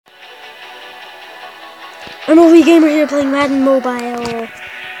I'm OV Gamer here playing Madden Mobile.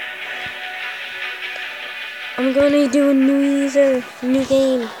 I'm gonna do a new user, new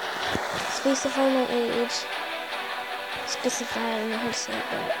game. Specify my age. Specify, I don't know how to say it,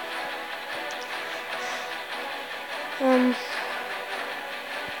 but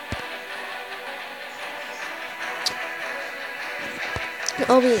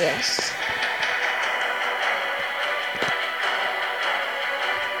I'll be this.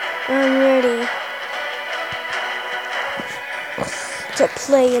 I'm ready to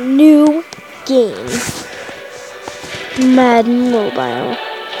play a new game. Madden Mobile.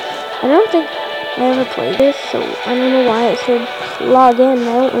 I don't think I ever played this, so I don't know why it should log in. I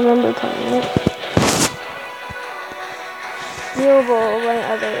don't remember playing it. Viewable by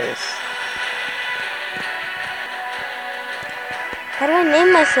others. How do I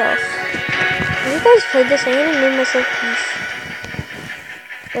name myself? Have you guys played this? I'm gonna name myself Peace.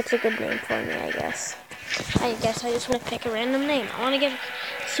 That's a good name for me, I guess. I just want to pick a random name. I want to get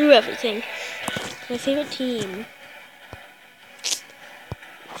through everything. My favorite team. If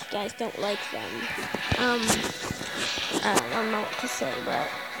you guys don't like them, I don't know what to say, but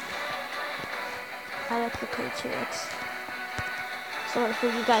I like the Patriots. Sorry for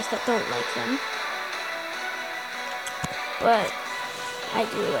you guys that don't like them, but I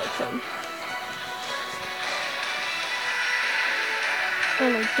do like them.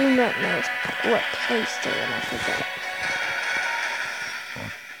 And I do not know what place they're in, I forget.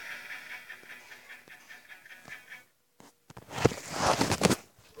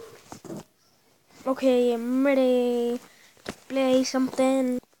 Okay, I'm ready to play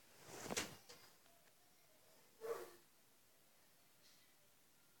something.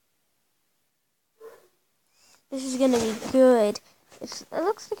 This is gonna be good. It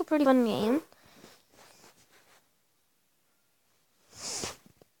looks like a pretty fun game.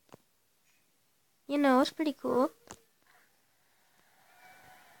 You know, it's pretty cool.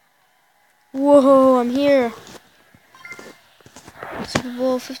 Whoa, I'm here. Super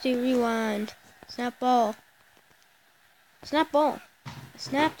Bowl 50 rewind. Snap ball. Snap ball. I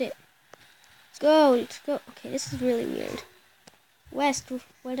snapped it. Let's go. Let's go. Okay, this is really weird. West,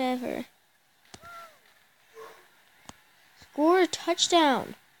 whatever. Score a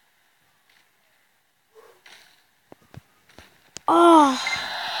touchdown. Oh.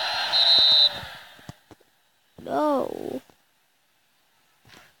 No.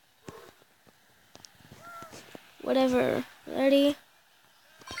 Whatever. Ready?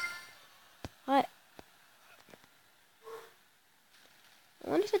 What? I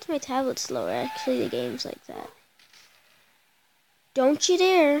wonder if it's my tablet slower. Actually, the game's like that. Don't you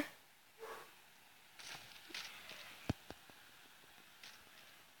dare.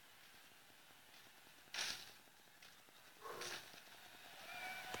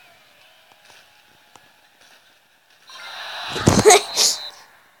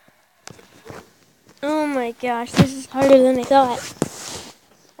 Oh my gosh, this is harder than I thought.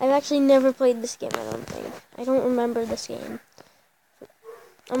 I've actually never played this game, I don't think. I don't remember this game.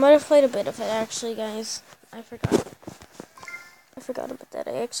 I might have played a bit of it, actually, guys. I forgot. I forgot about that.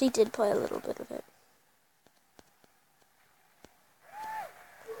 I actually did play a little bit of it.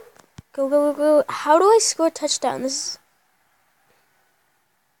 Go, go, go, go. How do I score a touchdown? This is...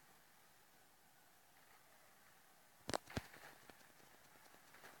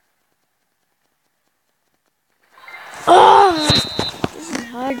 Oh! This is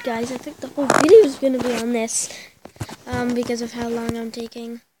hard, guys. I think the whole video is going to be on this. Because of how long I'm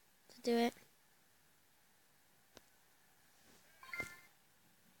taking to do it.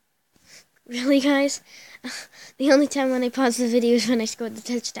 Really, guys? The only time when I pause the video is when I scored the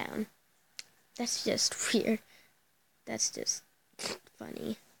touchdown. That's just weird. That's just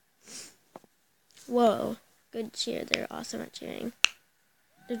funny. Whoa. Good cheer. They're awesome at cheering.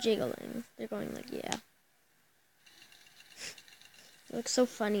 They're jiggling. They're going like, yeah. It looks so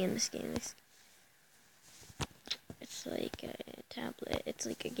funny in this game. It's like a tablet. It's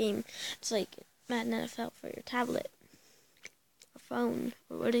like a game. It's like Madden NFL for your tablet. Or phone.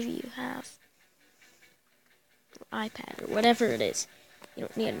 Or whatever you have. Or iPad. Or whatever it is. You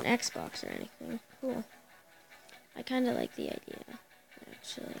don't need an Xbox or anything. Cool. I kind of like the idea,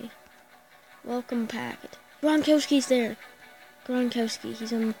 actually. Welcome packet. Gronkowski's there. Gronkowski,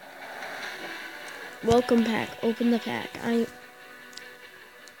 he's on. Welcome pack. Open the pack. I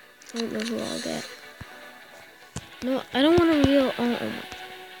don't know who I'll get. No, I don't want to reveal. Oh.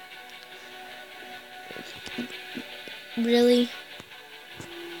 Really?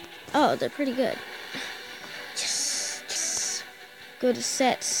 Oh, they're pretty good. Yes. Go to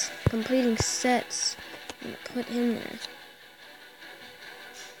sets. Completing sets. And put him there.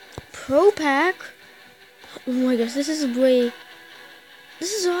 Pro pack? Oh my gosh, this is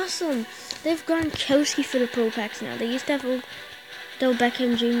awesome. They've gone Kelsey for the Pro Packs now. They used to have Odell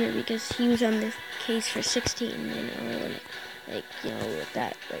Beckham Jr. because he was on the case for 16, and with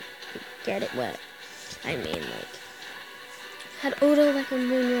that, get it wet. I mean, had Odell Beckham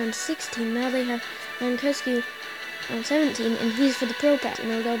Jr. on 16, now they have Gronkowski on 17, and he's for the Pro Packs,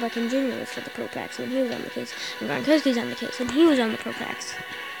 and Odell Beckham Jr. was for the Pro Packs when he was on the case, and Gronkowski's on the case, and he was on the Pro Packs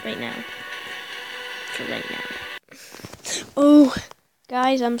right now. For right now. Oh,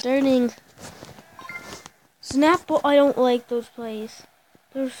 guys, I'm starting. Snap, but I don't like those plays.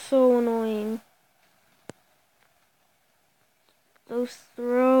 They're so annoying. Those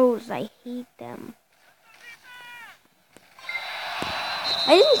throws, I hate them.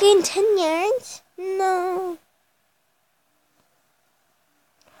 I didn't gain 10 yards? No.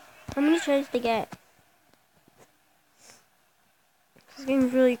 How many tries to get? This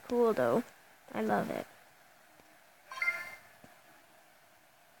game's really cool, though. I love it.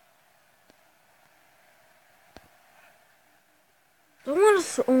 I don't want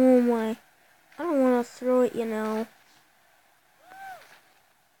to oh my. I don't want to throw it, Yeah,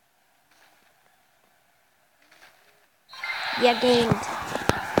 gained.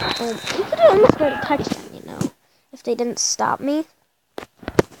 We could have almost got a touchdown, if they didn't stop me.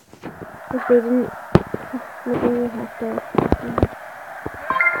 If they didn't, you have to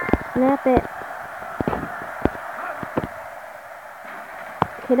snap it.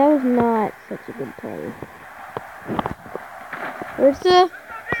 Okay, that was not such a good play. Where's the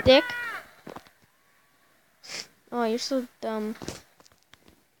stick? Oh, you're so dumb.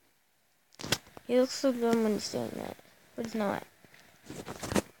 He looks so dumb when he's doing that, but he's not.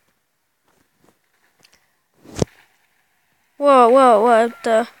 Whoa, what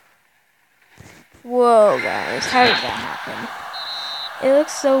the? Whoa, guys, how did that happen? It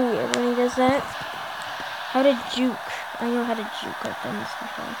looks so weird when he does that. How to juke. I know how to juke. I've done this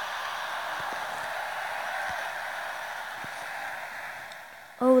before.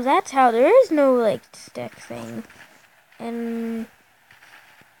 Oh, that's how. There is no, stick thing. And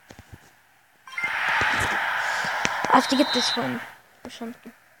I have to get this one or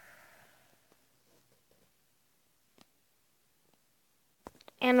something.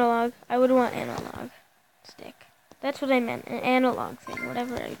 Analog. I would want analog stick. That's what I meant. An analog thing.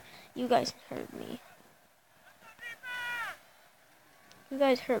 Whatever you guys heard me. You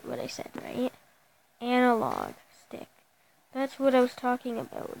guys heard what I said, right? Analog stick. That's what I was talking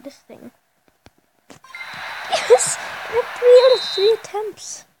about. This thing. Yes! I have 3 out of 3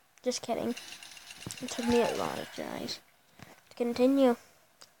 attempts. Just kidding. It took me a lot of tries to continue.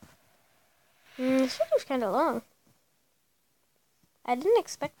 This one was kind of long. I didn't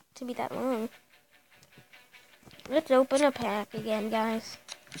expect it to be that long. Let's open a pack again, guys.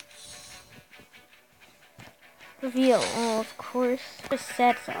 Reveal. Oh, of course. It's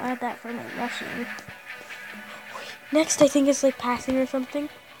set, so I'll add that for my rushing. Next, I think it's passing or something.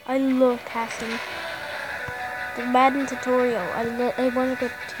 I love passing. The Madden tutorial. I wanted to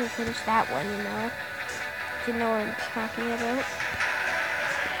finish that one, If you know what I'm talking about.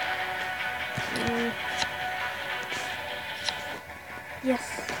 Yes.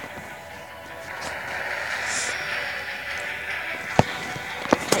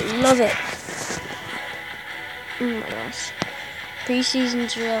 I love it. Oh my gosh. Preseason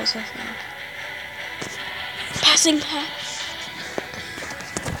drills, I think. Passing pass.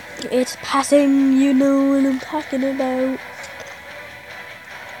 It's passing, you know what I'm talking about.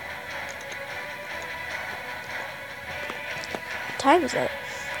 What time is it?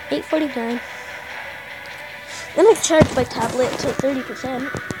 8:49. Then I charged my tablet to 30%.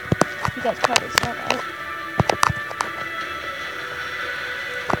 You guys probably saw that.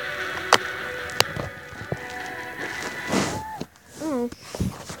 Oh.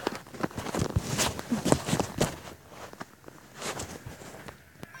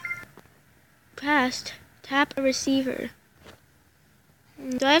 Passed. Tap a receiver.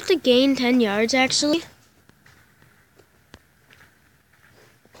 Do I have to gain 10 yards actually?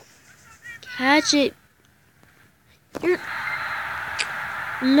 Catch it.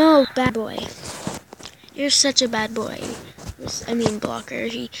 No, bad boy. You're such a bad boy. Blocker.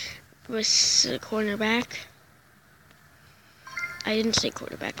 He was a cornerback. I didn't say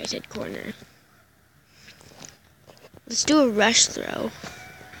quarterback, I said corner. Let's do a rush throw.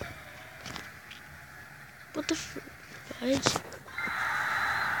 What the fudge?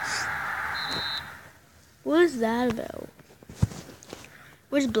 What is that about?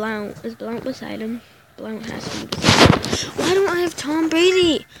 Where's Blount? Is Blount beside him? Blount has to be beside him. Why don't I have Tom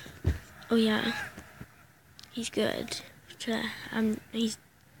Brady? Oh yeah. He's good. He's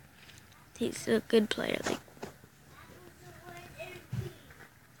He's a good player. Like,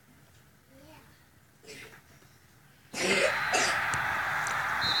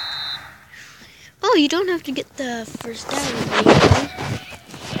 oh, you don't have to get the first down.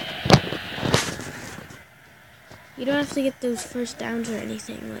 You don't have to get those first downs or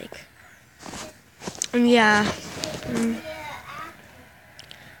anything. Like, yeah. You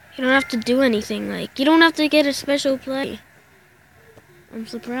don't have to do anything. Like, you don't have to get a special play. I'm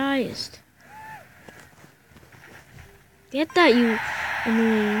surprised. Get that, you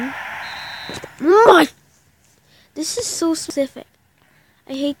annoying. What? This is so specific.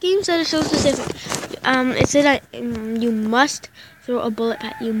 I hate games that are so specific. It said that you must throw a bullet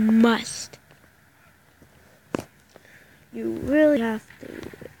pass. You must. You really have to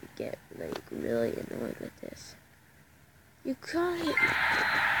get like really annoyed with this. You got it.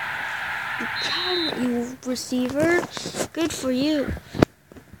 You got it, you receiver. Good for you.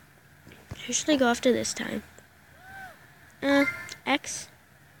 Who should I go after this time? X.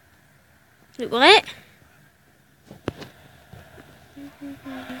 What?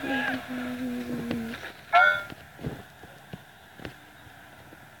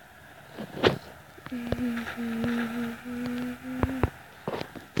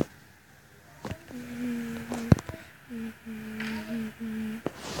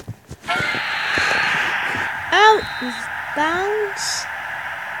 Out of bounds?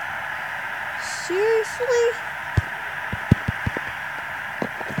 Seriously?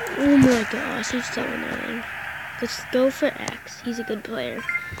 Oh my gosh, he's so annoying. Let's go for X. He's a good player.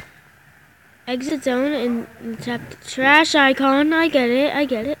 Exit zone and tap the trash icon. I get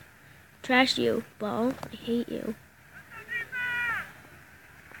it. Trash you, ball. I hate you.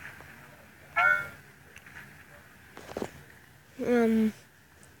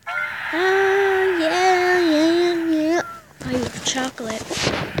 Yeah. I have chocolate.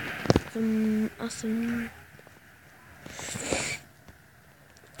 Awesome.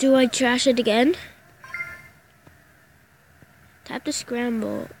 Do I trash it again? Tap the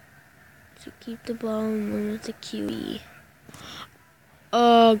scramble to keep the ball in with the QE.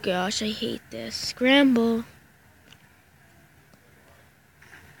 Oh gosh, I hate this. Scramble.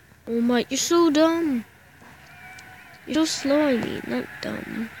 Oh my, you're so dumb. You're so slow, I mean, not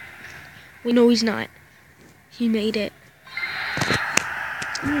dumb. Wait, no, he's not. He made it.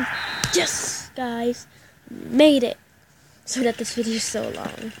 Yes, guys. Made it. So that this video is so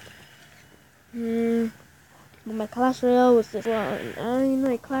long. My Clash Royale was this long.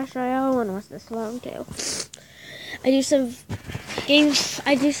 My Clash Royale one was this long too. I do some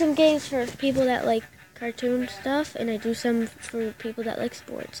games for people that like cartoon stuff, and I do some for people that like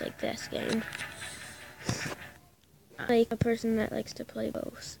sports, like this game. I like a person that likes to play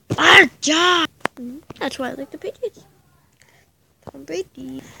both. That's why I like the Patriots. Tom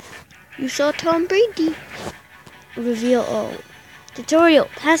Brady. You saw Tom Brady. Reveal all. Tutorial.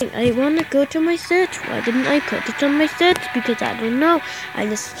 Passing. I want to go to my sets. Why didn't I put it on my sets? Because I don't know. I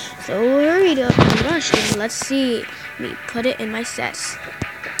just so hurried up and rushed. And let's see me put it in my sets.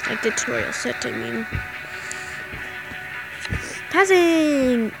 Like tutorial set, I mean.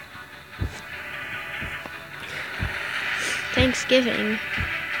 Passing. Thanksgiving.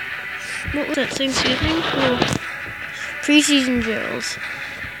 What was that? Thanksgiving? Oh. Preseason drills.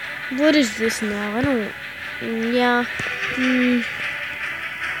 What is this now? I don't... Yeah.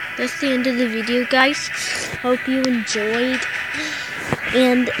 That's the end of the video, guys. Hope you enjoyed.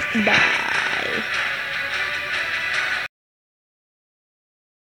 And bye.